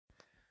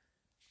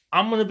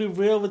I'm going to be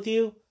real with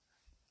you.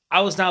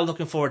 I was not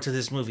looking forward to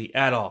this movie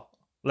at all.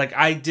 Like,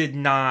 I did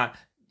not.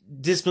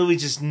 This movie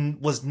just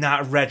was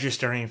not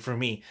registering for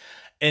me.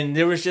 And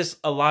there was just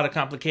a lot of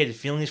complicated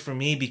feelings for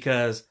me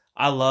because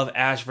I love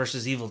Ash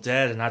versus Evil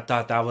Dead. And I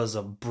thought that was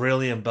a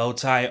brilliant bow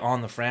tie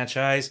on the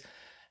franchise.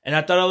 And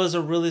I thought it was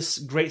a really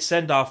great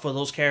send-off for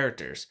those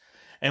characters.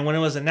 And when it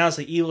was announced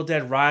that Evil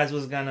Dead Rise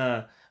was going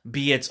to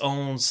be its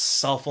own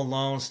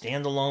self-alone,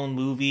 standalone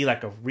movie,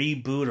 like a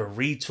reboot, a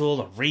retool,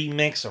 a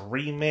remix, a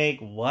remake,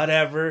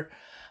 whatever,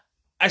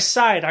 I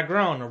sighed, I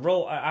groaned,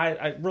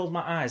 I rolled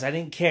my eyes. I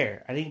didn't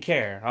care.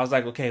 I was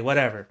like, okay,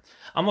 whatever.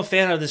 I'm a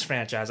fan of this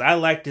franchise. I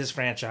like this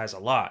franchise a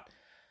lot.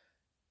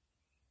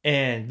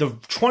 And the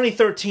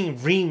 2013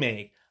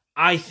 remake,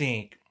 I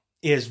think,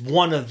 is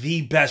one of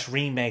the best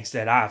remakes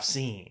that I've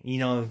seen. You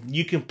know,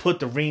 you can put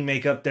the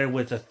remake up there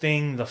with The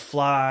Thing, The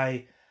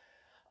Fly,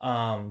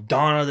 Dawn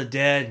of the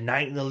Dead,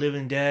 Night of the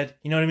Living Dead.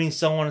 You know what I mean?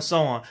 So on and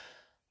so on.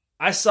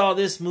 I saw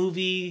this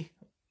movie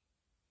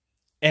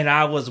and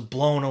I was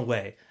blown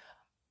away.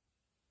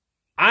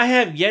 I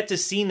have yet to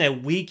see a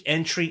weak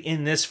entry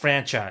in this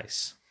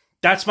franchise.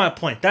 That's my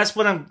point. That's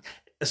what I'm...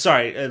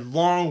 Sorry, a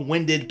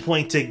long-winded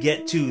point to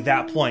get to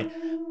that point.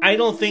 I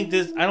don't think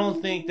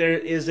there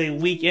is a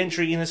weak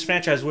entry in this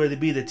franchise, whether it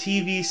be the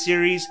TV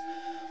series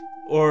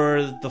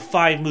or the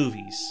 5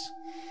 movies.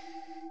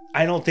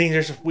 I don't think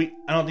there's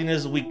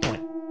a weak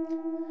point.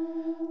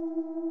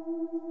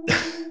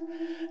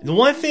 The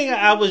one thing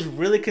I was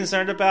really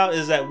concerned about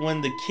is that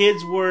when the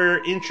kids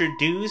were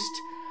introduced,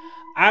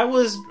 I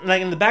was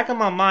like, in the back of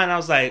my mind, I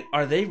was like,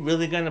 are they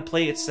really going to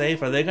play it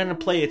safe? Are they going to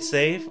play it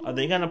safe? Are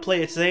they going to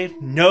play it safe?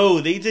 No,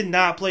 they did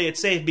not play it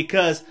safe,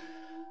 because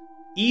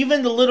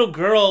even the little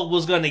girl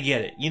was going to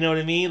get it. You know what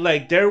I mean?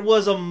 Like, there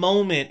was a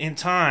moment in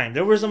time,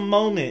 there was a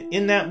moment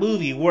in that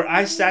movie where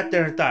I sat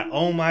there and thought,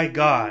 oh my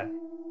God,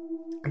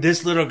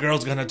 this little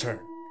girl's going to turn.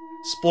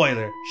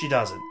 Spoiler, she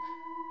doesn't.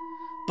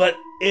 But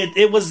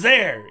it was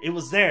there. It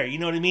was there. You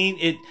know what I mean?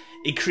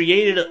 It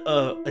created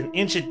an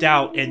inch of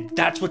doubt, and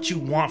that's what you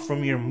want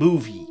from your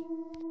movie.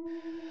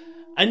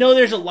 I know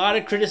there's a lot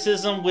of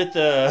criticism with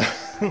the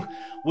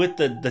with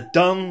the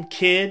dumb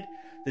kid,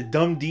 the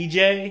dumb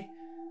DJ.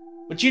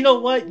 But you know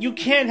what? You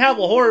can't have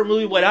a horror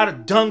movie without a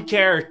dumb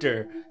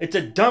character. It's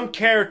a dumb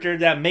character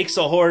that makes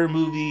a horror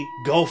movie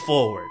go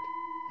forward.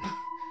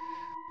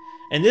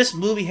 And this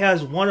movie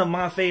has one of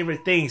my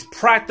favorite things: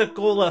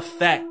 practical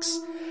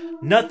effects.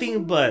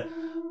 Nothing but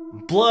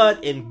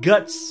blood and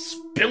guts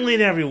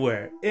spilling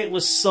everywhere. It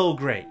was so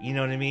great. You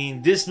know what I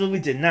mean? This movie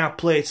did not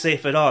play it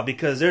safe at all,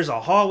 because there's a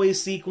hallway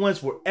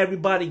sequence where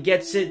everybody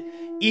gets it,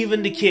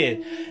 even the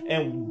kid.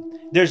 And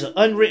there's an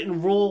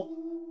unwritten rule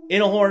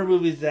in a horror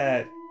movie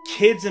that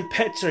kids and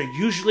pets are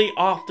usually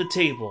off the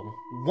table.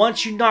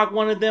 Once you knock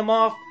one of them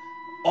off,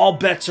 all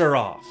bets are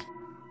off.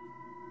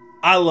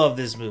 I love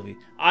this movie.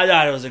 I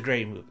thought it was a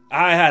great movie.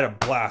 I had a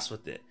blast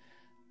with it.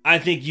 I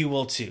think you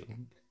will too.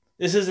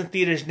 This is in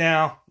theaters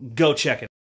now. Go check it out.